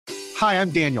Hi,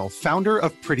 I'm Daniel, founder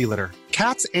of Pretty Litter.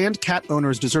 Cats and cat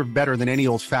owners deserve better than any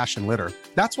old-fashioned litter.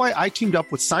 That's why I teamed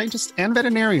up with scientists and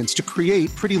veterinarians to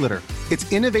create Pretty Litter.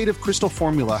 Its innovative crystal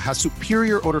formula has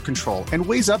superior odor control and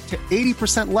weighs up to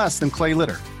 80% less than clay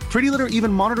litter. Pretty Litter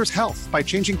even monitors health by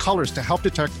changing colors to help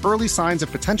detect early signs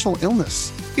of potential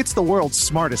illness. It's the world's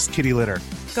smartest kitty litter.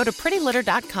 Go to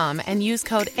prettylitter.com and use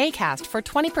code ACAST for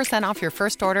 20% off your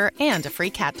first order and a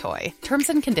free cat toy. Terms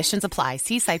and conditions apply.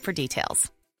 See site for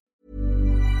details.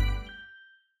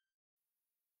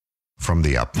 From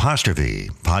the Apostrophe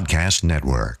Podcast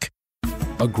Network.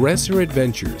 Aggressor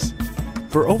Adventures.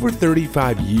 For over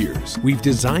 35 years, we've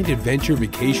designed adventure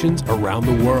vacations around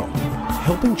the world,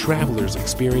 helping travelers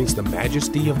experience the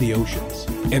majesty of the oceans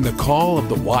and the call of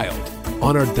the wild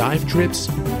on our dive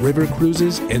trips, river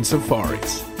cruises, and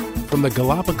safaris. From the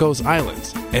Galapagos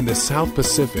Islands and the South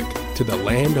Pacific to the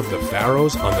land of the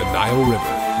Faroes on the Nile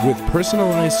River, with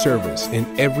personalized service in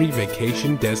every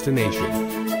vacation destination.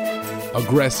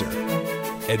 Aggressor.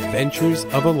 Adventures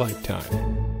of a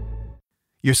lifetime.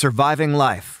 You're surviving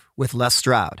life with Les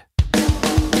Stroud.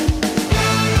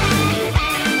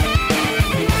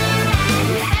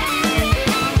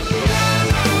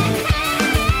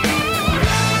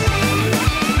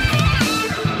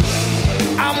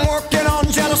 I'm working on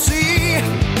jealousy.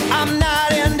 I'm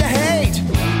not into hate.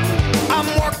 I'm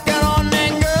working on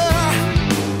anger,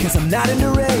 'cause I'm not into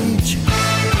rage.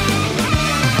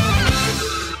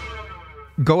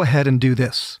 Go ahead and do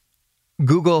this.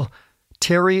 Google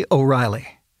Terry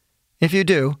O'Reilly. If you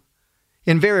do,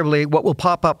 invariably what will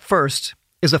pop up first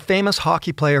is a famous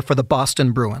hockey player for the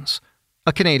Boston Bruins.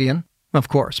 A Canadian, of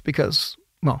course, because,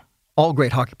 well, all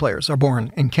great hockey players are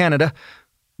born in Canada,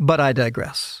 but I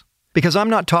digress. Because I'm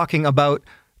not talking about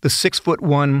the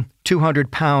 6'1",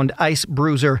 200-pound ice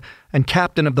bruiser and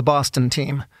captain of the Boston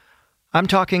team. I'm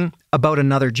talking about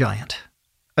another giant.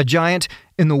 A giant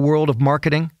in the world of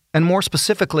marketing, and more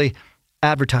specifically,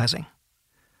 advertising.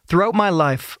 Throughout my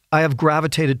life, I have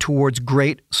gravitated towards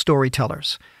great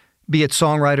storytellers, be it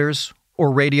songwriters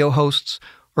or radio hosts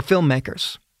or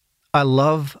filmmakers. I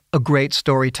love a great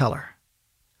storyteller.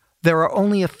 There are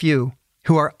only a few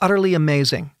who are utterly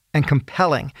amazing and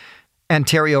compelling, and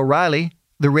Terry O'Reilly,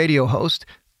 the radio host,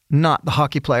 not the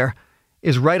hockey player,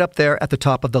 is right up there at the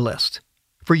top of the list.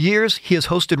 For years, he has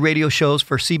hosted radio shows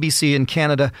for CBC in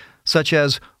Canada, such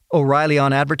as O'Reilly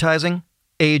on Advertising,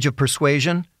 Age of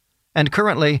Persuasion, and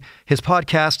currently his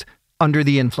podcast, Under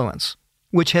the Influence,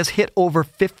 which has hit over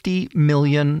 50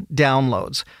 million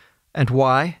downloads. And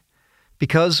why?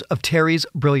 Because of Terry's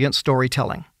brilliant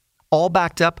storytelling, all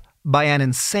backed up by an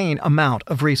insane amount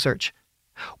of research.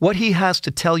 What he has to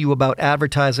tell you about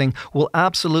advertising will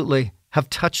absolutely have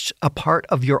touched a part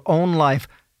of your own life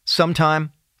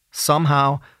sometime,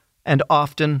 somehow, and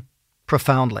often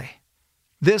profoundly.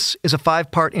 This is a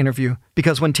 5-part interview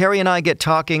because when Terry and I get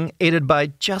talking, aided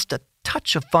by just a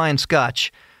touch of fine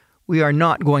scotch, we are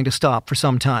not going to stop for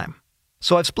some time.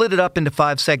 So I've split it up into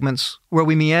 5 segments where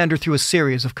we meander through a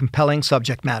series of compelling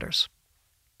subject matters.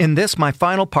 In this, my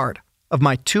final part of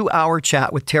my 2-hour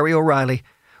chat with Terry O'Reilly,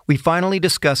 we finally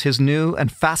discuss his new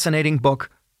and fascinating book,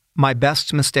 My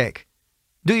Best Mistake.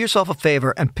 Do yourself a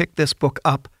favor and pick this book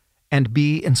up and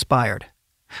be inspired.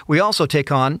 We also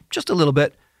take on, just a little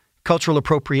bit, cultural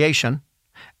appropriation,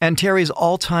 and Terry's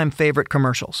all-time favorite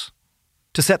commercials.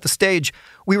 To set the stage,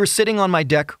 we were sitting on my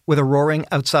deck with a roaring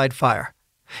outside fire.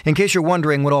 In case you're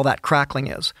wondering what all that crackling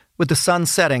is, with the sun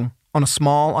setting on a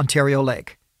small Ontario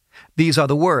lake. These are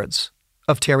the words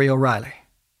of Terry O'Reilly.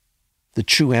 The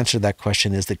true answer to that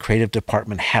question is the creative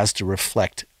department has to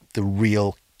reflect the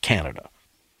real Canada.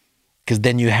 Because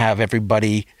then you have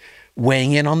everybody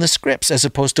weighing in on the scripts as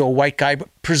opposed to a white guy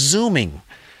presuming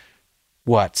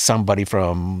what somebody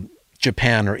from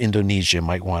Japan or Indonesia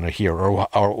might want to hear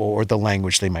or the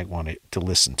language they might want to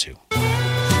listen to.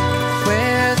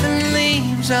 Where the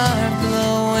leaves are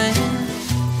blowing,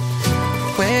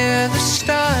 where the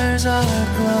stars are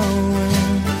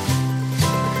glowing,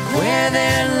 where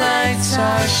their lights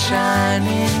are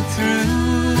shining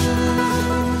through.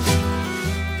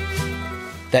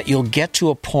 That you'll get to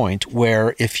a point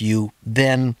where if you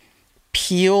then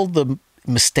peel the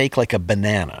mistake like a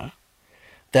banana,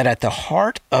 that at the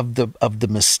heart of the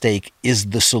mistake is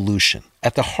the solution.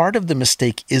 At the heart of the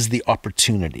mistake is the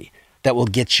opportunity that will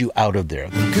get you out of there.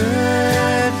 Goodbye,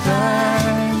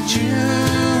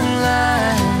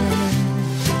 July.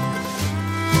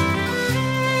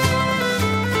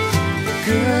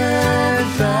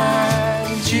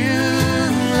 Goodbye,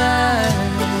 July.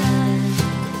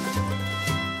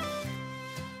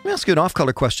 Let me ask you an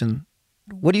off-color question.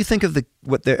 What do you think of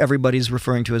what everybody's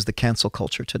referring to as the cancel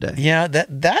culture today? Yeah,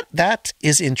 that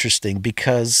is interesting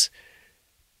because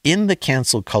in the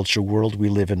cancel culture world we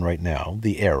live in right now,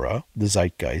 the era, the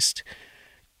zeitgeist,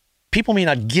 people may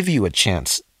not give you a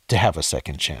chance to have a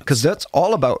second chance. Because that's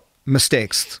all about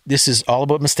mistakes. This is all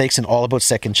about mistakes and all about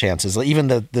second chances. Even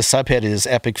the subhead is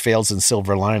epic fails and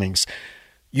silver linings.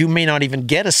 You may not even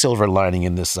get a silver lining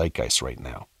in this zeitgeist right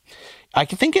now. I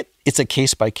think it's a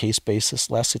case-by-case basis,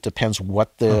 Les. It depends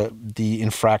what the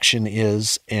infraction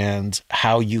is and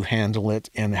how you handle it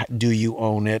and do you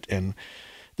own it. And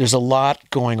there's a lot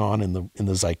going on in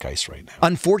the zeitgeist right now.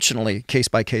 Unfortunately, case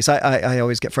by case. I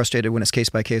always get frustrated when it's case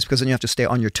by case because then you have to stay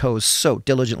on your toes so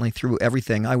diligently through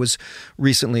everything.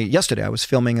 Yesterday, I was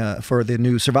filming for the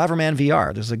new Survivor Man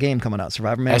VR. There's a game coming out,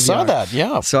 Survivor Man VR. I saw that,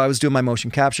 yeah. So I was doing my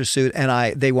motion capture suit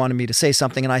and they wanted me to say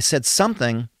something and I said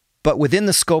something, but within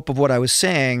the scope of what I was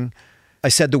saying, I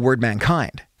said the word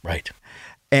mankind. Right.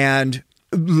 And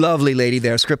lovely lady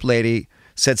there, script lady,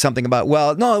 said something about,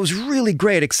 well, no, it was really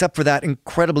great except for that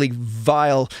incredibly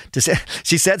vile,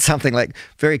 she said something like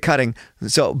very cutting.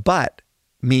 So, but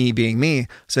me being me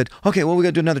said, okay, well, we got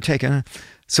to do another take.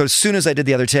 So as soon as I did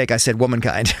the other take, I said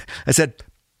womankind. I said,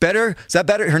 better? Is that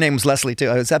better? Her name was Leslie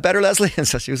too. Is that better, Leslie? And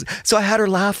so I had her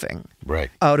laughing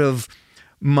out of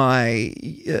my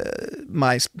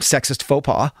sexist faux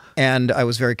pas. And I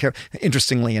was very careful.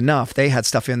 Interestingly enough, they had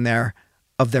stuff in there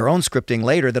of their own scripting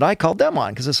later that I called them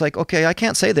on because it's like, okay, I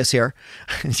can't say this here.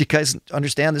 You guys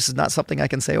understand this is not something I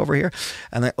can say over here?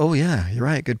 And they, oh yeah, you're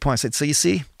right. Good point. I said, so you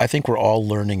see? I think we're all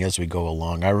learning as we go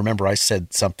along. I remember I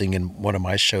said something in one of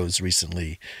my shows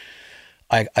recently.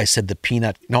 I said the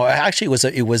peanut. No, actually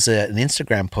it was an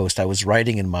Instagram post. I was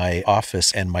writing in my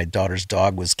office and my daughter's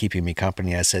dog was keeping me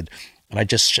company. I said, and I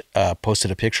just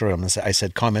posted a picture of him and I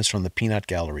said, comments from the peanut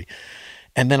gallery.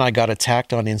 And then I got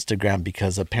attacked on Instagram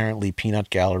because apparently peanut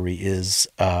gallery is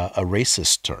a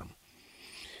racist term.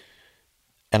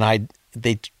 And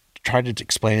they tried to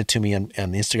explain it to me on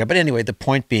Instagram. But anyway, the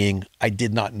point being, I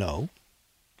did not know.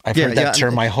 I've heard that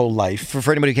term my whole life.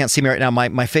 For anybody who can't see me right now,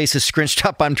 my face is scrunched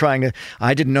up.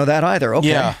 I didn't know that either. Okay.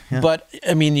 Yeah. But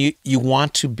I mean, you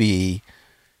want to be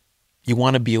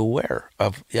aware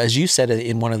of, as you said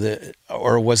in one of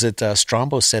or was it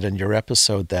Strombo said in your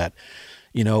episode that,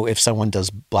 if someone does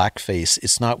blackface,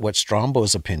 it's not what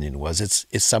Strombo's opinion was.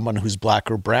 It's someone who's black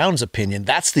or brown's opinion.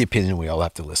 That's the opinion we all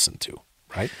have to listen to,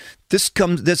 right?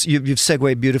 You've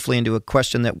segued beautifully into a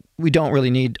question that we don't really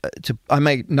need to. I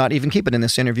may not even keep it in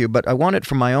this interview, but I want it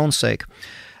for my own sake,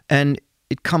 and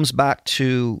it comes back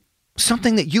to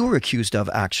something that you were accused of,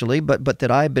 actually, but that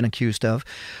I've been accused of,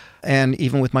 and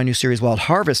even with my new series Wild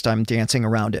Harvest, I'm dancing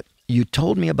around it. You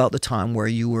told me about the time where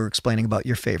you were explaining about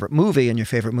your favorite movie, and your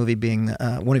favorite movie being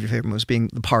one of your favorite movies being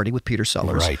The Party with Peter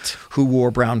Sellers, right, who wore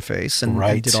brown face and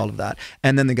did all of that.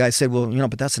 And then the guy said, well,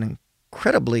 but that's an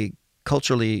incredibly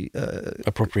culturally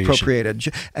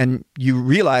appropriated. And you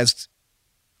realized,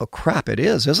 oh crap, it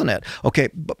is, isn't it? Okay,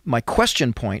 but my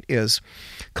question point is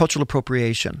cultural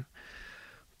appropriation.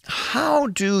 How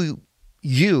do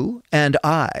you and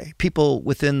I, people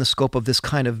within the scope of this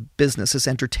kind of business, this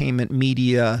entertainment,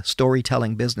 media,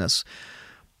 storytelling business,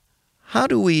 how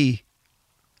do we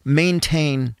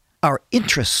maintain our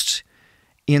interest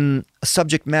in a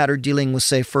subject matter dealing with,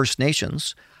 say, First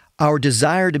Nations, our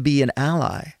desire to be an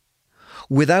ally,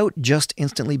 without just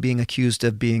instantly being accused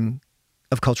of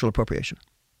cultural appropriation?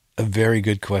 A very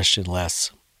good question, Les.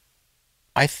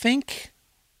 I think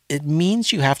it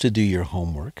means you have to do your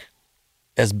homework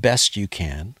as best you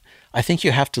can. I think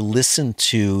you have to listen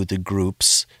to the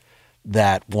groups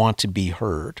that want to be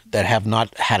heard, that have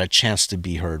not had a chance to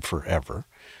be heard forever,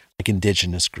 like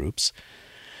Indigenous groups.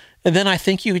 And then I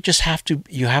think you just have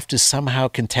to somehow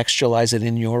contextualize it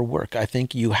in your work. I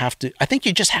think you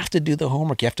just have to do the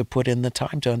homework. You have to put in the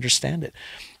time to understand it.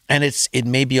 And it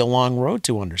may be a long road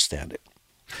to understand it.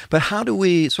 But how do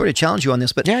we, sort of challenge you on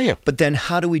this, but But then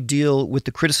how do we deal with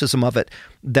the criticism of it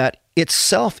that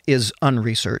itself is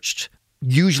unresearched,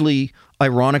 usually,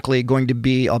 ironically, going to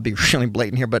be, I'll be really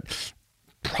blatant here, but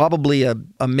probably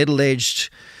a middle-aged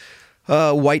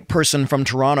white person from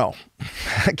Toronto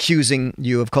accusing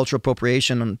you of cultural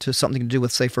appropriation to something to do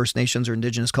with, say, First Nations or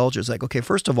Indigenous cultures. Like, okay,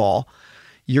 first of all,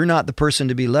 you're not the person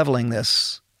to be leveling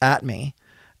this at me.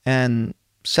 And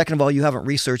second of all, you haven't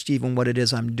researched even what it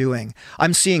is I'm doing.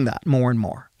 I'm seeing that more and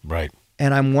more. Right.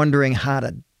 And I'm wondering how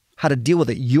to deal with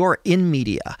it. You're in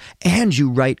media and you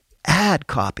write ad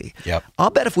copy. Yep. I'll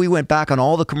bet if we went back on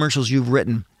all the commercials you've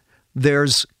written,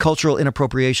 there's cultural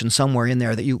inappropriation somewhere in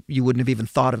there that you wouldn't have even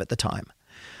thought of at the time.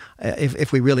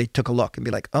 If we really took a look and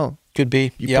be like, oh, Could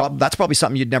be. That's probably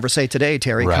something you'd never say today,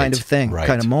 Terry, Right. kind of thing, Right.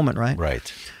 kind of moment, right?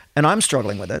 Right. And I'm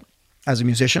struggling with it as a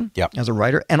musician, Yep. as a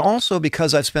writer, and also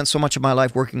because I've spent so much of my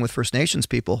life working with First Nations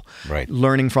people, Right.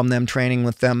 learning from them, training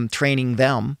with them, training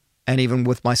them. And even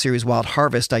with my series Wild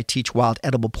Harvest, I teach wild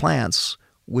edible plants,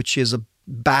 which is a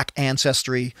back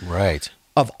ancestry Right.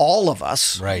 of all of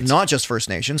us, Right. not just First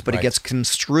Nations, but Right. it gets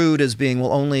construed as being,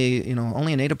 well, only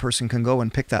a Native person can go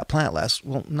and pick that plant less.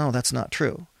 Well, no, that's not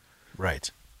true. Right.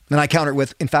 And I counter it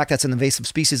with, in fact, that's an invasive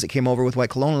species that came over with white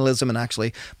colonialism, and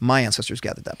actually my ancestors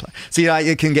gathered that plant. See,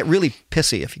 it can get really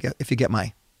pissy if you get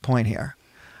my point here.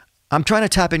 I'm trying to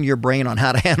tap into your brain on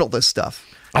how to handle this stuff.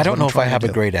 I don't know if I have a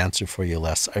do. great answer for you,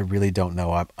 Les. I really don't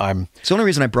know. I'm It's the only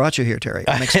reason I brought you here, Terry.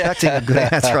 I'm expecting a good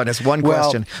answer on this one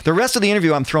question. The rest of the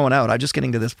interview I'm throwing out. I'm just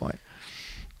getting to this point.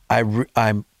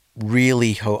 I'm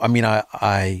really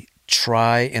I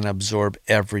try and absorb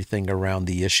everything around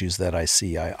the issues that I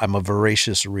see. I'm a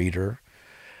voracious reader.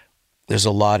 There's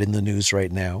a lot in the news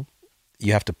right now.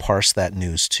 You have to parse that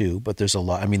news too, but there's a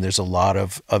lot. I mean, there's a lot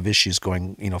of issues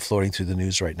going, floating through the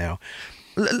news right now.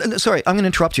 Sorry, I'm going to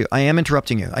interrupt you. I am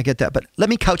interrupting you. I get that. But let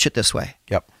me couch it this way.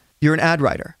 Yep. You're an ad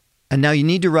writer, and now you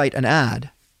need to write an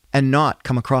ad and not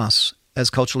come across as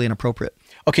culturally inappropriate.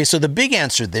 Okay, so the big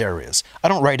answer there is I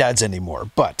don't write ads anymore,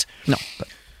 but No.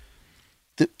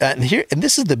 and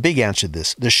this is the big answer to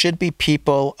this. There should be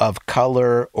people of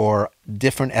color or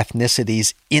different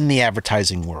ethnicities in the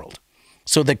advertising world.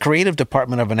 So the creative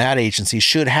department of an ad agency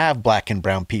should have black and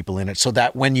brown people in it so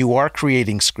that when you are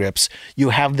creating scripts, you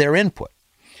have their input.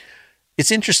 It's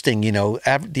interesting,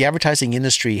 the advertising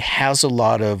industry has a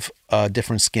lot of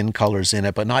different skin colors in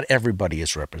it, but not everybody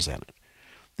is represented.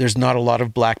 There's not a lot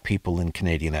of black people in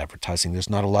Canadian advertising. There's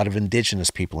not a lot of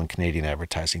Indigenous people in Canadian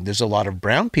advertising. There's a lot of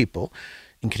brown people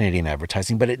in Canadian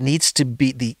advertising, but it needs to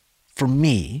be for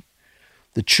me,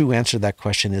 the true answer to that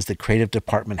question is the creative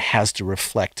department has to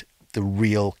reflect the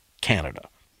real Canada.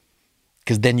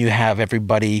 Because then you have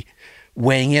everybody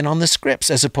weighing in on the scripts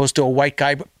as opposed to a white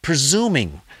guy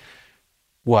presuming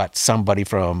what somebody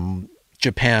from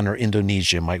Japan or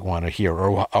Indonesia might want to hear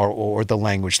or the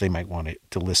language they might want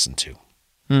to listen to.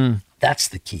 That's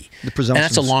the key. The presumptions. And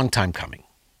that's a long time coming.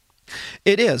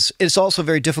 It is. It's also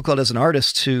very difficult as an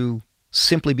artist to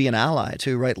simply be an ally,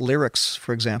 to write lyrics,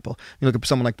 for example. You look at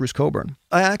someone like Bruce Cockburn.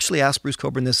 I actually asked Bruce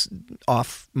Cockburn this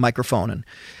off microphone,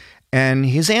 and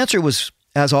his answer was,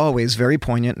 as always, very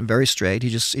poignant and very straight. He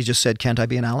just said, "Can't I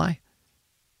be an ally?"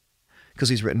 Because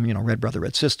he's written, Red Brother,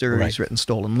 Red Sister. Right. He's written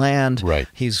Stolen Land. Right.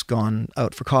 He's gone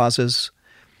out for causes.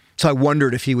 So I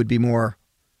wondered if he would be more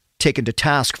taken to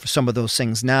task for some of those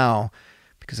things now,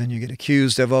 because then you get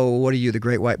accused of, oh, what are you, the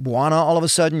great white Bwana? All of a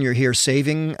sudden, you're here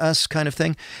saving us, kind of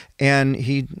thing. And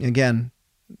he, again,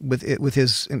 with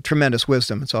his tremendous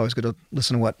wisdom, it's always good to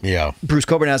listen to what Bruce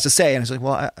Cockburn has to say. And it's like,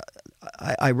 well,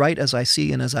 I write as I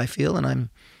see and as I feel, and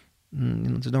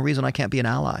there's no reason I can't be an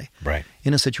ally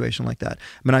in a situation like that.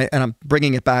 I'm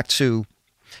bringing it back to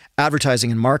advertising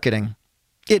and marketing.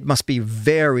 It must be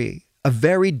a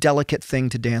very delicate thing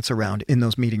to dance around in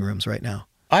those meeting rooms right now.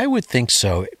 I would think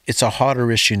so. It's a hotter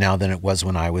issue now than it was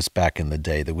when I was back in the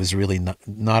day. There was really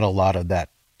not a lot of that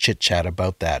chit-chat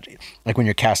about that. Like when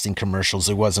you're casting commercials,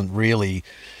 there wasn't really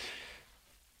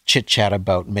chit-chat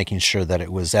about making sure that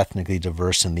it was ethnically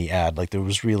diverse in the ad. Like there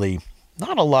was really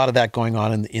not a lot of that going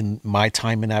on in my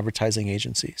time in advertising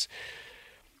agencies.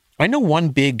 I know one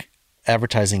big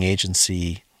advertising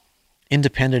agency,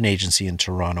 independent agency in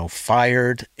Toronto,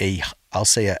 fired a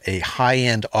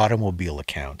high-end automobile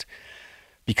account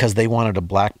because they wanted a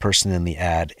black person in the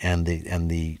ad, and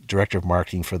the director of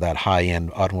marketing for that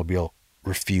high-end automobile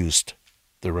refused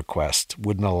the request,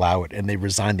 wouldn't allow it, and they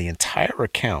resigned the entire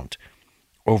account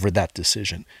over that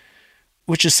decision,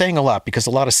 which is saying a lot because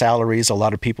a lot of salaries, a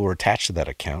lot of people are attached to that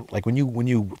account. Like when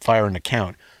you fire an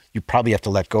account, you probably have to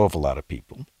let go of a lot of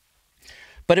people.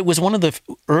 But it was one of the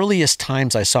earliest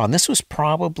times I saw, and this was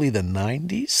probably the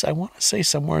 90s, I want to say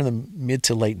somewhere in the mid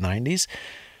to late 90s.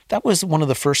 That was one of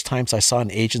the first times I saw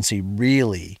an agency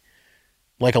really,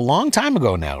 like a long time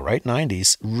ago now, right,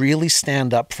 90s, really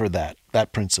stand up for that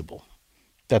principle,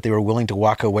 that they were willing to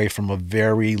walk away from a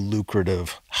very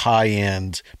lucrative,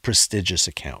 high-end, prestigious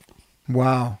account.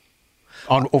 Wow.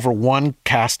 Over one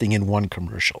casting in one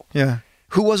commercial. Yeah.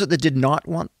 Who was it that did not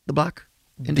want the black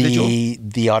individual?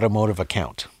 The automotive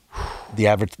account,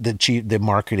 the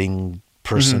marketing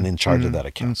person in charge of that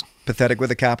account. It's pathetic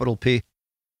with a capital P.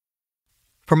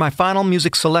 For my final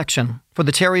music selection for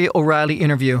the Terry O'Reilly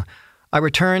interview, I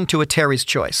return to a Terry's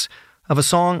choice of a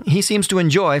song he seems to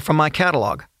enjoy from my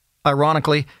catalog.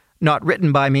 Ironically, not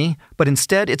written by me, but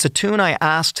instead it's a tune I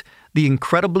asked the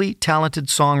incredibly talented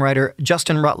songwriter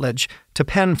Justin Rutledge to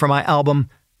pen for my album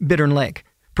Bittern Lake,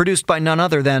 produced by none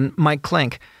other than Mike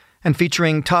Klink, and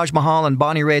featuring Taj Mahal and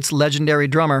Bonnie Raitt's legendary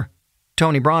drummer,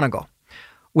 Tony Bronigal.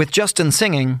 With Justin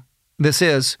singing, this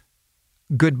is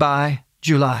Goodbye,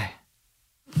 July.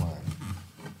 1,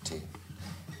 2,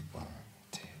 1,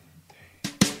 2, 3.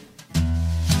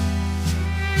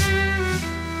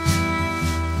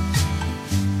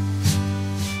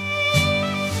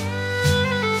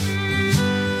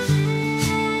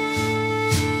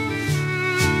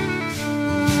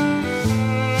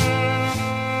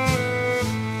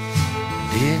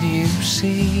 Did you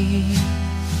see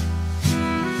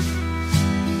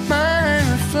my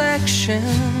reflection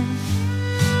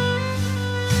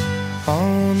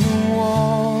on the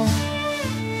wall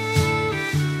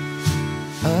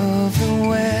of the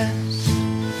west,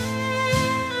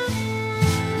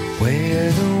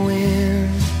 where the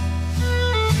wind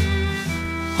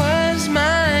was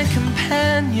my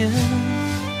companion,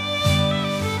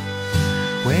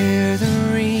 where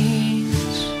the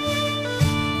reeds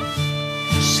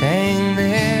sang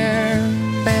their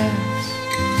best?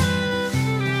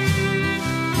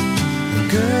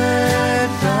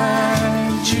 Goodbye,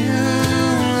 July.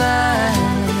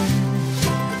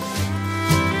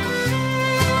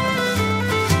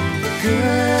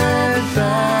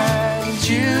 Goodbye,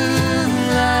 July.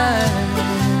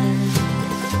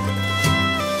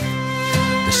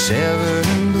 The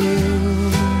severn blue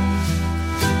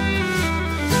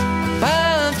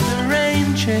above the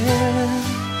ranges,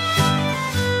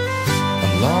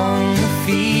 along the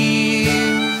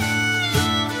field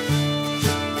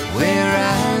where I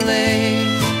lay,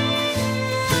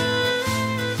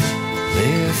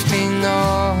 lifting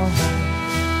off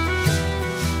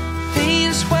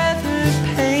these weathered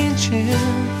pages,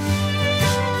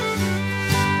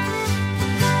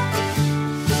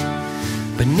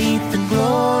 beneath the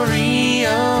glory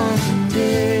of the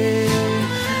day.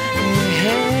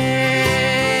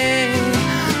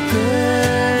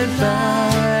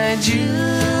 Goodbye,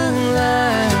 July.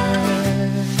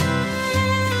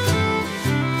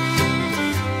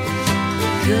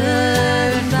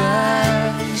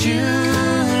 Goodbye, July.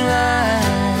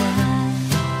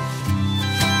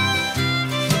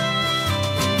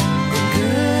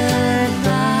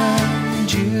 Goodbye,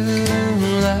 July.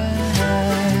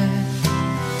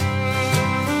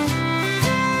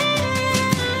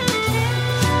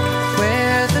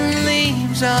 Where the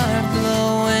leaves are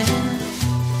blowing,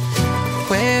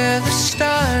 where the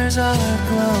stars are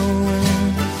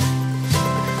glowing,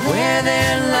 where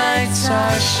their lights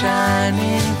are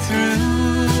shining through,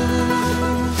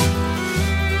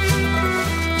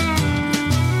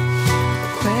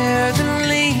 where the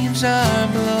leaves are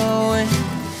blowing,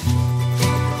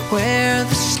 where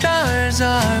the stars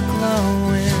are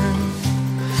glowing,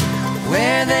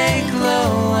 where they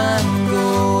glow I'm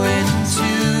going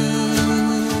to.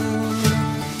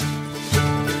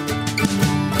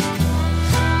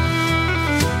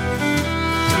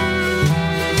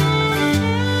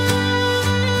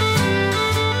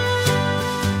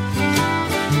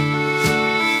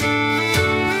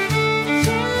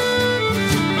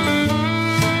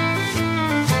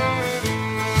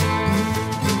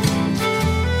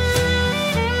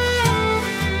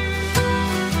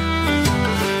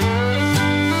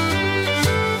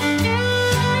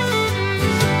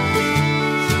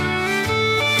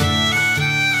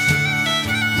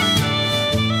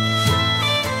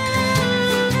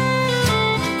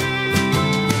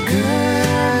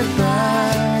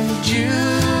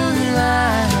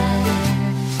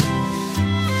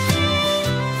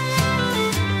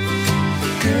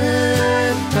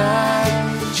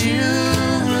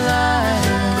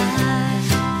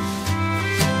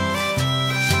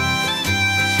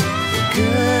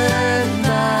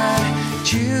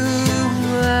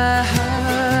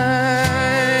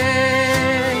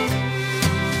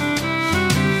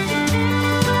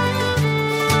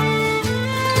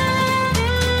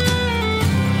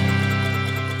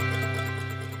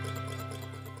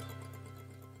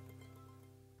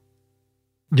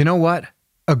 You know what?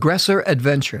 Aggressor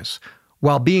Adventures,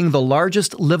 while being the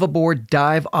largest liveaboard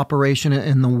dive operation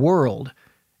in the world,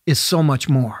 is so much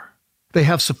more. They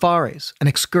have safaris and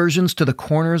excursions to the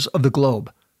corners of the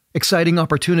globe, exciting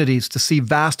opportunities to see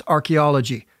vast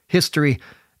archaeology, history,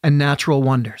 and natural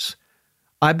wonders.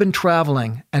 I've been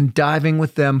traveling and diving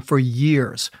with them for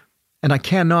years, and I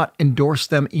cannot endorse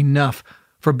them enough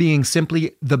for being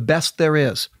simply the best there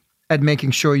is at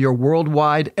making sure your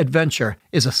worldwide adventure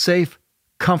is a safe,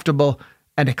 comfortable,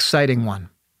 and exciting one.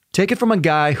 Take it from a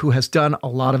guy who has done a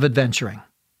lot of adventuring.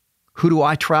 Who do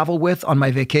I travel with on my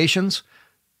vacations?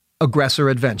 Aggressor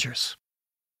Adventures.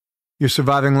 You're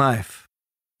surviving life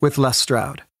with Les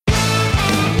Stroud.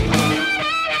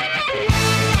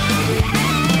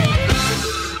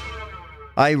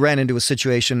 I ran into a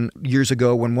situation years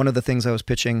ago when one of the things I was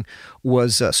pitching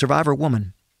was Survivor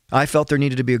Woman. I felt there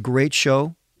needed to be a great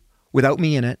show without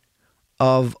me in it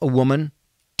of a woman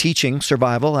teaching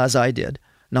survival as I did,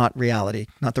 not reality,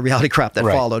 not the reality crap that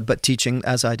followed, but teaching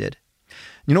as I did.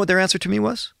 You know what their answer to me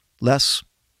was? Les,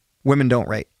 women don't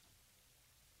rate.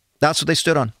 That's what they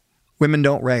stood on. Women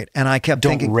don't rate. And I kept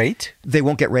thinking... Don't rate? They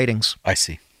won't get ratings. I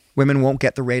see. Women won't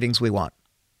get the ratings we want.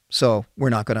 So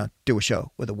we're not going to do a show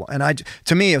with a woman. And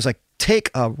to me, it was like, take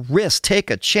a risk,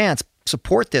 take a chance,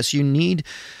 support this. You need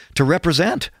to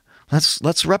represent.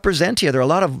 Let's represent here. There are a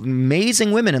lot of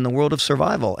amazing women in the world of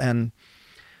survival, and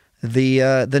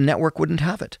the network wouldn't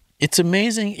have it. It's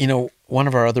amazing. You know, one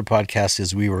of our other podcasts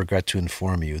is We Regret to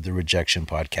Inform You, the Rejection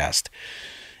podcast.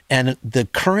 And the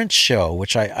current show,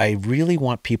 which I really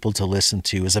want people to listen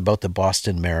to, is about the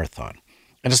Boston Marathon.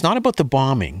 And it's not about the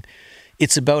bombing.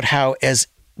 It's about how as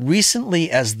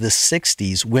recently as the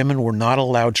 60s, women were not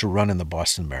allowed to run in the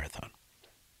Boston Marathon.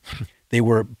 They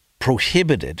were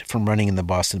prohibited from running in the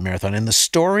Boston Marathon. And the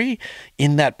story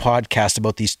in that podcast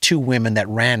about these two women that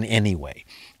ran anyway.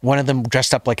 One of them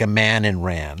dressed up like a man and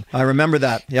ran. I remember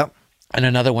that. Yep. And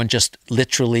another one just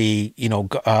literally,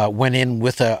 went in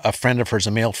with a friend of hers,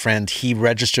 a male friend. He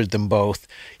registered them both.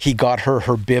 He got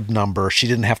her bib number. She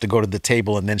didn't have to go to the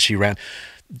table, and then she ran.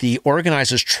 The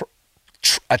organizers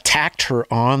attacked her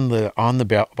on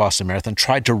the Boston Marathon,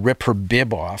 tried to rip her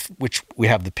bib off, which we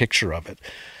have the picture of it.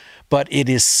 But it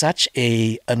is such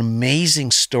an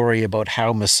amazing story about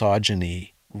how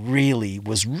misogyny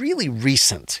was really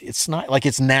recent. It's not like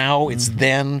it's now, it's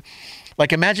then.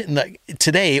 Like imagine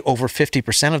today, over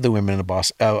 50% of the women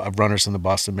of runners in the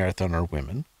Boston Marathon are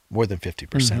women, more than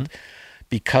 50%,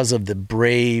 because of the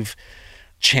brave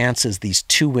chances these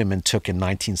two women took in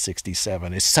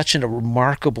 1967. It's such a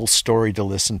remarkable story to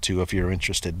listen to if you're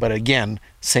interested. But again,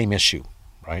 same issue,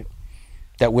 right?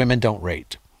 That women don't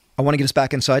rate. I want to get us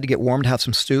back inside to get warm, to have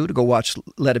some stew, to go watch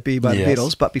Let It Be by the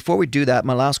Beatles. But before we do that,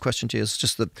 my last question to you is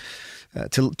just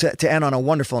to end on a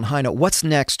wonderful and high note. What's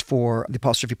next for the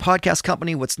Apostrophe Podcast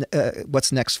Company?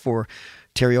 What's next for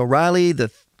Terry O'Reilly,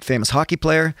 the famous hockey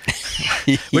player?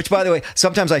 Which, by the way,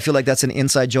 sometimes I feel like that's an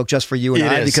inside joke just for you and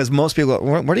I, because most people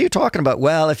go, what are you talking about?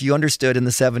 Well, if you understood, in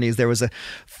the 70s, there was a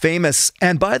famous,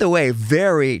 and by the way,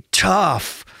 very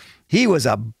tough. He was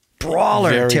a brawler,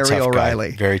 very Terry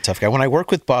O'Reilly. Very tough guy. When I worked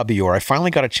with Bobby Orr, I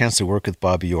finally got a chance to work with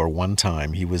Bobby Orr one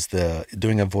time. He was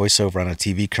doing a voiceover on a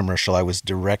TV commercial I was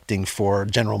directing for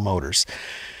General Motors.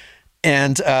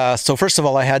 And so first of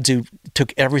all, I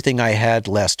took everything I had,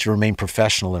 Les, to remain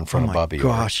professional in front of Bobby Orr.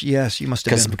 Gosh, yes, you must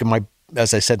have been. Because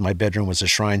as I said, my bedroom was a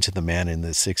shrine to the man in the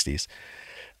 60s.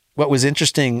 What was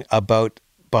interesting about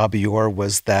Bobby Orr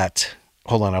was that,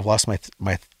 hold on, I've lost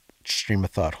my stream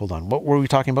of thought. Hold on. What were we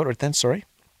talking about right then? Sorry.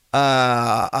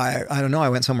 I don't know. I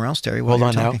went somewhere else, Terry. Hold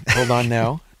on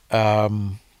now.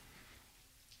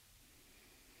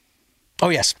 Oh,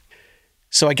 yes.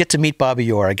 So I get to meet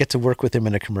Bobby Orr. I get to work with him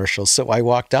in a commercial. So I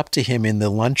walked up to him in the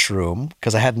lunchroom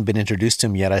because I hadn't been introduced to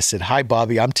him yet. I said, "Hi,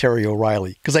 Bobby, I'm Terry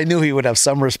O'Reilly," because I knew he would have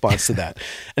some response to that.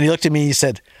 And he looked at me and he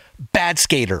said, bad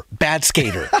skater.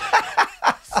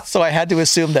 So I had to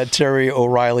assume that Terry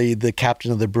O'Reilly, the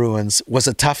captain of the Bruins, was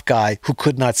a tough guy who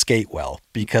could not skate well,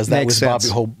 because that was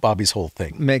Bobby's whole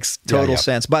thing. Makes total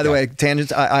sense. By the way,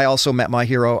 tangents, I also met my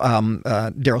hero,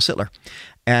 Daryl Sittler.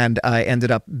 And I ended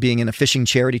up being in a fishing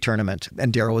charity tournament,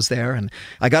 and Daryl was there. And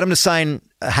I got him to sign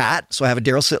a hat, so I have a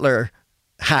Daryl Sittler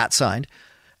hat signed.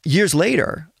 Years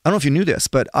later, I don't know if you knew this,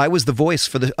 but I was the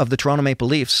voice of the Toronto Maple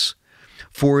Leafs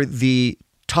for the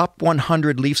top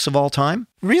 100 Leafs of all time.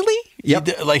 Really?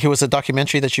 Yep. Like it was a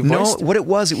documentary that you voiced? No, what it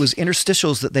was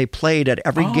interstitials that they played at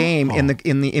every game in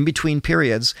the in-between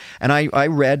periods. And I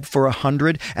read for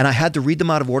 100, and I had to read them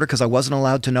out of order because I wasn't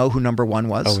allowed to know who number one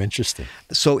was. Oh, interesting.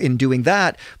 So in doing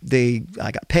that, I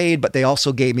got paid, but they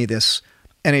also gave me this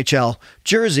NHL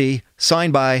jersey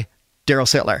signed by Daryl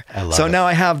Sittler. So now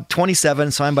I have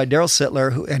 27 signed by Daryl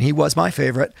Sittler, and he was my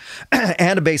favorite,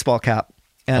 and a baseball cap.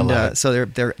 And so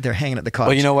they're hanging at the cottage.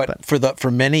 Well, you know what?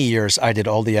 For many years, I did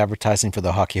all the advertising for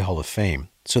the Hockey Hall of Fame.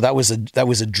 So that was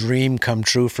a dream come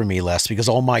true for me, Les, because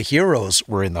all my heroes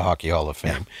were in the Hockey Hall of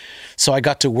Fame. Yeah. So I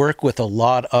got to work with a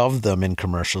lot of them in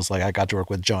commercials. Like I got to work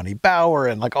with Johnny Bower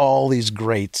and like all these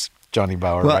greats. Johnny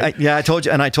Bower. Well, right? I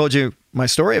told you my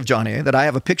story of Johnny, that I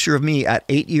have a picture of me at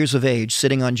 8 years of age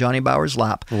sitting on Johnny Bower's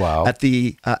lap at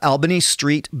the Albany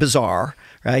Street Bazaar.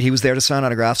 Right, he was there to sign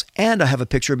autographs, and I have a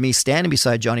picture of me standing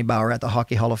beside Johnny Bower at the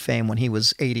Hockey Hall of Fame when he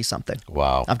was 80 something.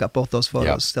 Wow! I've got both those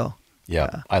photos still.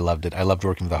 Yeah, I loved it. I loved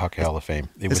working with the Hockey Hall of Fame.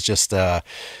 It was just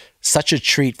such a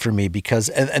treat for me because,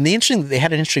 and they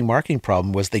had an interesting marketing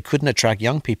problem was they couldn't attract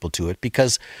young people to it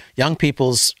because young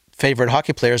people's favorite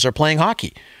hockey players are playing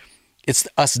hockey. It's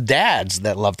us dads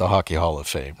that love the Hockey Hall of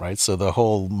Fame, right? So the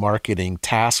whole marketing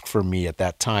task for me at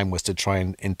that time was to try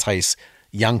and entice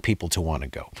young people to want to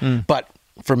go. But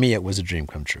for me, it was a dream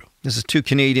come true. This is two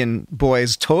Canadian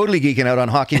boys totally geeking out on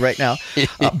hockey right now.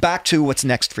 Back to what's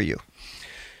next for you.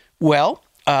 Well,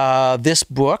 this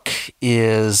book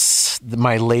is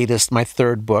my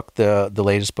third book, the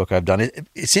latest book I've done.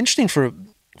 It's interesting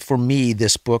for me,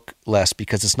 this book, Les,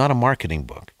 because it's not a marketing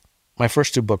book. My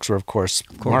first two books were, of course.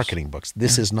 Marketing books.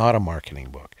 This is not a marketing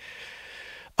book.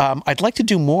 I'd like to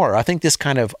do more. I think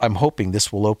I'm hoping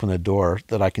this will open a door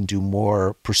that I can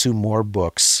pursue more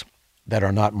books that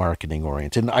are not marketing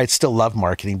oriented. And I still love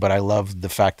marketing, but I love the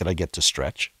fact that I get to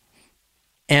stretch.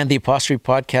 And the Apostrophe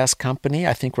Podcast Company,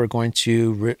 I think we're going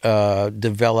to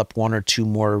develop one or two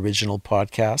more original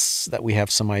podcasts that we have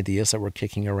some ideas that we're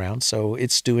kicking around. So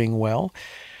it's doing well.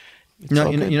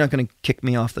 No, you're not going to kick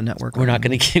me off the network. We're not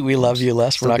going to. We love you,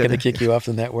 Les. We're not going to kick you off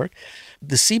the network.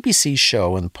 The CBC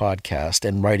show and podcast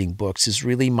and writing books is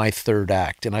really my third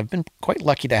act. And I've been quite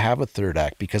lucky to have a third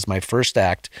act because my first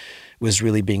act was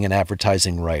really being an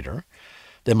advertising writer.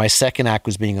 Then my second act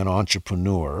was being an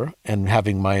entrepreneur and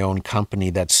having my own company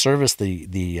that serviced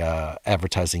the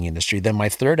advertising industry. Then my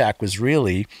third act was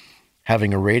really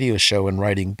having a radio show and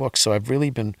writing books. So I've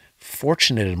really been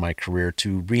fortunate in my career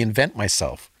to reinvent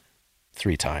myself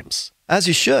 3 times. As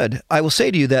you should. I will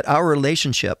say to you that our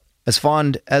relationship, as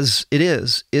fond as it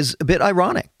is a bit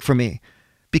ironic for me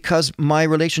because my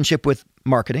relationship with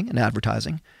marketing and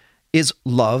advertising is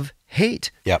love-hate.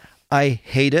 Yep. I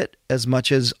hate it as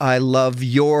much as I love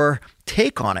your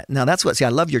take on it. Now I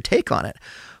love your take on it.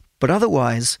 But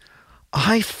otherwise,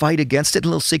 I fight against it. A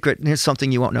little secret, and here's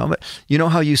something you won't know, but you know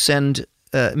how you send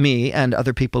me and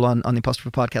other people on the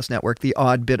Apostrophe Podcast Network the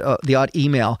odd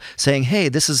email saying, hey,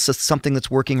 this is something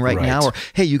that's working right now, or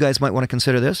hey, you guys might want to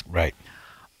consider this. Right.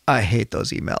 I hate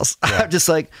those emails. Yeah. I'm just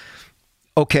like,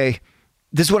 okay,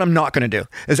 this is what I'm not going to do.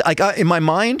 Is like in my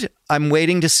mind, I'm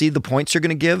waiting to see the points you're going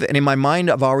to give, and in my mind,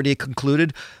 I've already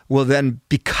concluded. Well, then,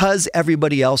 because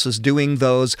everybody else is doing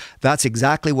those, that's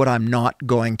exactly what I'm not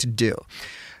going to do.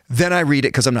 Then I read it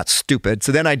because I'm not stupid.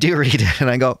 So then I do read it, and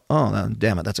I go, "Oh,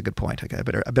 damn it, that's a good point. Okay, I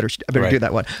better do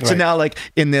that one." Right. So now, like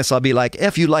in this, I'll be like,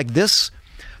 "If you like this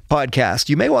podcast,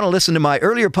 you may want to listen to my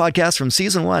earlier podcast from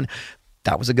season 1.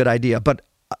 That was a good idea." But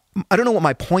I don't know what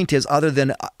my point is, other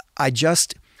than I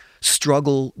just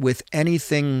struggle with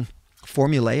anything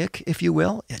formulaic, if you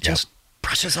will. It just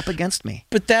brushes up against me.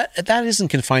 But that isn't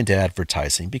confined to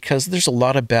advertising, because there's a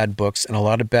lot of bad books and a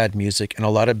lot of bad music and a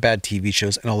lot of bad TV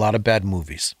shows and a lot of bad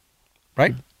movies,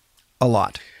 right? A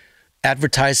lot.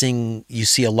 Advertising, you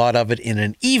see a lot of it in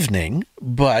an evening,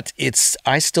 but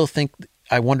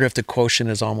I wonder if the quotient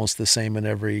is almost the same in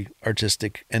every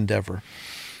artistic endeavor.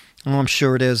 Oh, I'm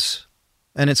sure it is.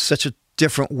 And it's such a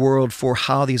different world for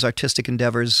how these artistic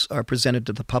endeavors are presented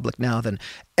to the public now than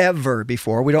ever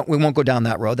before. We won't go down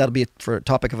that road. That'll be for a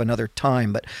topic of another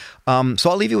time. But so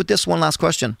I'll leave you with this one last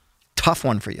question. Tough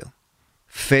one for you.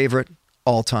 Favorite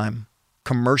all-time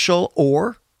commercial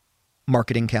or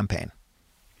marketing campaign?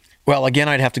 Well, again,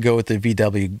 I'd have to go with the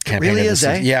VW campaign. It really is,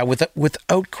 eh? Yeah,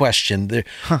 without question. There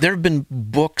have been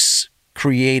books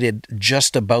created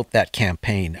just about that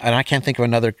campaign, and I can't think of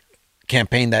another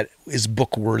campaign that is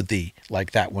book worthy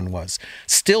like that one was.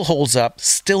 Still holds up,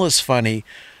 still is funny.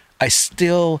 I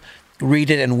still read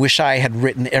it and wish I had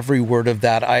written every word of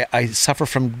that. I suffer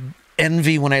from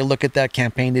envy when I look at that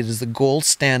campaign. It is the gold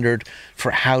standard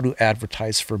for how to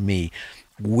advertise for me.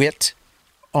 Wit,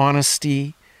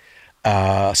 honesty,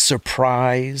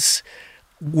 surprise,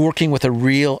 working with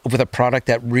a product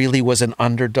that really was an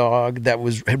underdog, that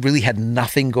really had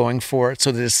nothing going for it.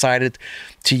 So they decided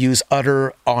to use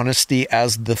utter honesty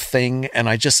as the thing. And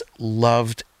I just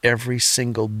loved every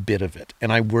single bit of it.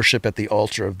 And I worship at the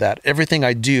altar of that. Everything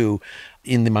I do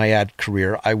in my ad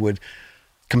career, I would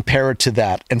compare it to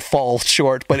that and fall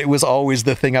short, but it was always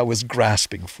the thing I was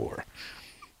grasping for.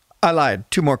 I lied.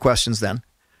 2 more questions then.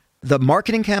 The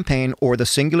marketing campaign or the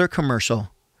singular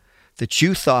commercial that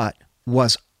you thought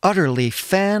was utterly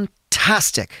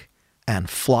fantastic and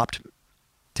flopped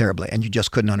terribly, and you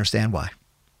just couldn't understand why?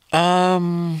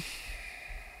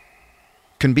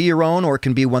 Can be your own, or it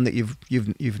can be one that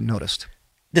you've noticed.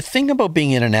 The thing about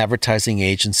being in an advertising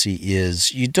agency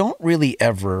is you don't really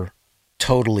ever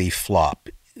totally flop.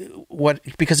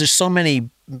 Because there's so many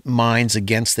minds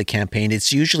against the campaign,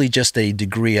 it's usually just a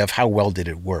degree of how well did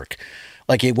it work.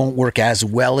 Like it won't work as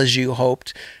well as you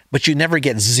hoped, but you never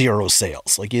get zero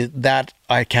sales. Like that,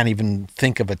 I can't even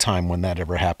think of a time when that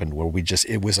ever happened where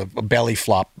it was a belly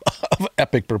flop of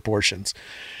epic proportions.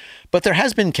 But there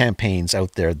has been campaigns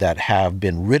out there that have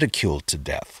been ridiculed to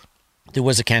death. There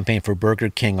was a campaign for Burger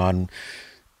King on,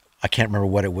 I can't remember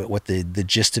what the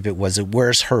gist of it was.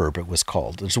 Where's Herb? It was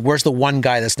called. So where's the one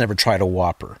guy that's never tried a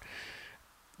Whopper?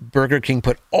 Burger King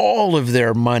put all of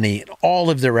their money,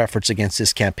 all of their efforts against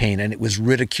this campaign, and it was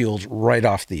ridiculed right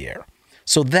off the air.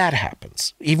 So that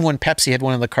happens. Even when Pepsi had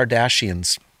one of the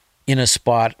Kardashians in a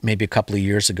spot maybe a couple of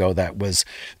years ago that was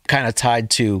kind of tied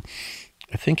to,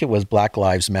 I think it was Black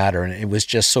Lives Matter, and it was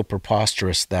just so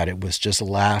preposterous that it was just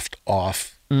laughed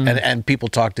off, and people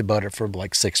talked about it for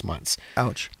like 6 months.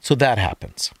 Ouch. So that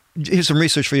happens. Here's some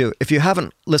research for you. If you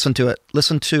haven't listened to it,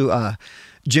 listen to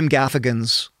Jim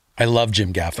Gaffigan's. I love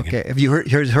Jim Gaffigan. Okay. Have you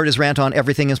heard his rant on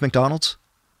Everything is McDonald's?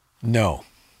 No.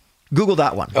 Google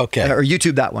that one. Okay. Or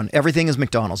YouTube that one. Everything is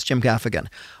McDonald's, Jim Gaffigan.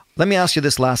 Let me ask you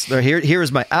this last. Here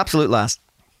is my absolute last.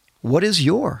 What is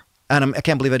your, and I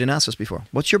can't believe I didn't ask this before,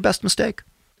 what's your best mistake?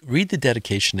 Read the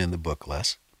dedication in the book,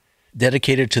 Les.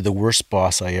 Dedicated to the worst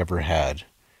boss I ever had,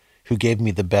 who gave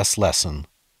me the best lesson,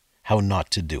 how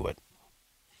not to do it.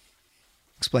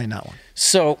 Explain that one.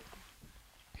 So,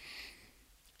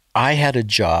 I had a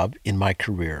job in my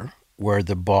career where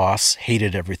the boss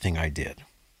hated everything I did.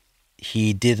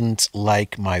 He didn't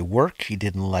like my work. He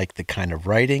didn't like the kind of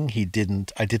writing.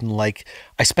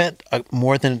 I spent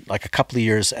more than like a couple of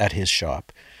years at his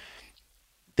shop.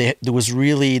 There was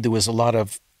a lot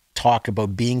of talk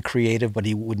about being creative, but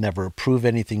he would never approve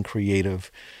anything creative.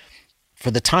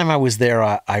 For the time I was there,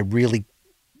 I really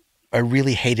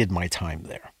hated my time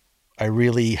there. I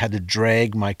really had to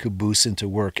drag my caboose into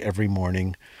work every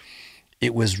morning.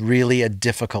 It was really a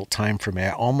difficult time for me.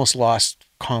 I almost lost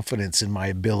confidence in my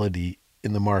ability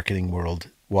in the marketing world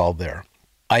while there.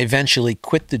 I eventually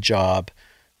quit the job.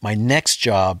 My next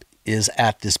job is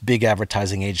at this big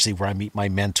advertising agency where I meet my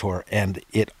mentor, and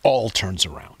it all turns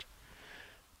around.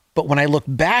 But when I look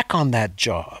back on that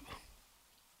job,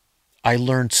 I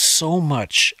learned so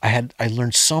much. I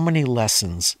learned so many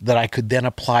lessons that I could then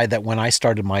apply, that when I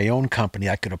started my own company,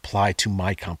 I could apply to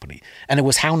my company. And it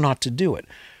was how not to do it.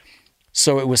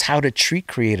 So it was how to treat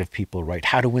creative people right,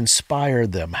 how to inspire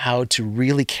them, how to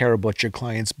really care about your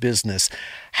client's business,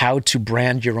 how to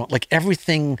brand your own, like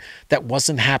everything that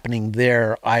wasn't happening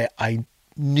there, I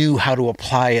knew how to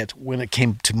apply it when it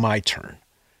came to my turn.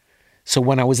 So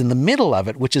when I was in the middle of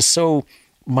it, which is so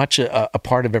much a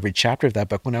part of every chapter of that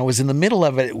book, when I was in the middle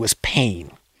of it, it was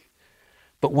pain.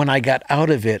 But when I got out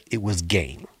of it, it was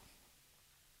gain.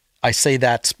 I say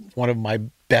that's one of my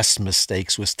best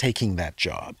mistakes, was taking that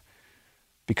job,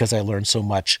 because I learned so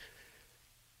much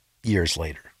years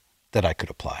later that I could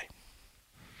apply.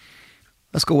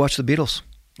 Let's go watch the Beatles.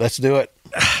 Let's do it.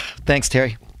 Thanks,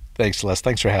 Terry. Thanks, Les.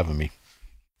 Thanks for having me.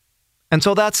 And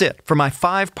so that's it for my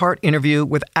 5-part interview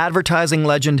with advertising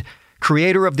legend,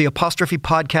 creator of the Apostrophe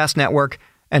Podcast Network,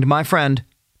 and my friend,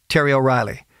 Terry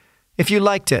O'Reilly. If you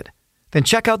liked it, then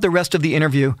check out the rest of the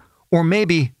interview, or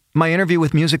maybe my interview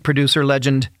with music producer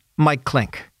legend Mike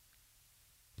Klink.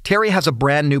 Terry has a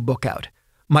brand new book out,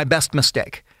 My Best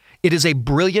Mistake. It is a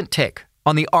brilliant take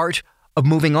on the art of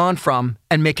moving on from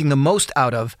and making the most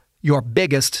out of your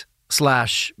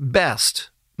biggest/best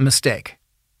mistake.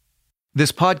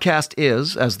 This podcast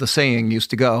is, as the saying used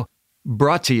to go,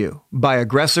 brought to you by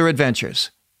Aggressor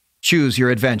Adventures. Choose your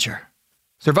adventure.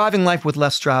 Surviving Life with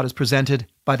Les Stroud is presented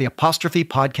by the Apostrophe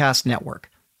Podcast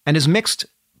Network and is mixed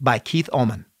by Keith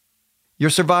Ullman. You're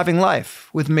surviving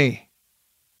life with me,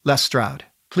 Les Stroud.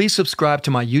 Please subscribe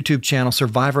to my YouTube channel,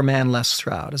 Survivor Man Les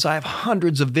Stroud, as I have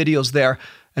hundreds of videos there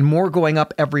and more going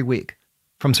up every week.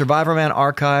 From Survivor Man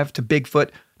Archive to Bigfoot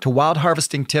to wild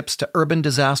harvesting tips to urban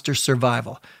disaster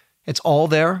survival. It's all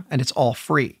there and it's all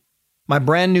free. My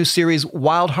brand new series,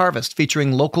 Wild Harvest,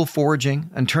 featuring local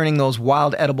foraging and turning those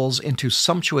wild edibles into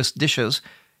sumptuous dishes,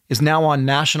 is now on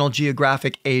National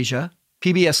Geographic Asia,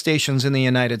 PBS stations in the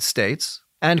United States,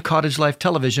 and Cottage Life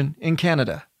Television in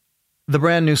Canada. The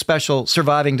brand new special,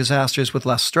 Surviving Disasters with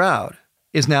Les Stroud,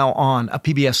 is now on a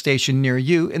PBS station near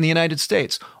you in the United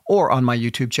States or on my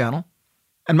YouTube channel.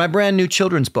 And my brand new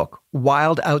children's book,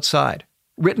 Wild Outside,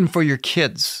 written for your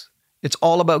kids. It's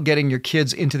all about getting your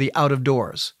kids into the out of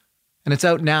doors. And it's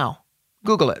out now.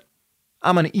 Google it.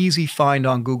 I'm an easy find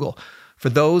on Google for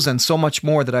those and so much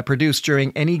more that I produce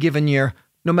during any given year,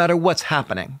 no matter what's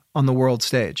happening on the world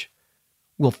stage.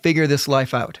 We'll figure this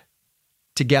life out.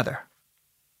 Together.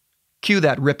 Cue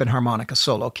that ripping harmonica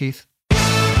solo, Keith.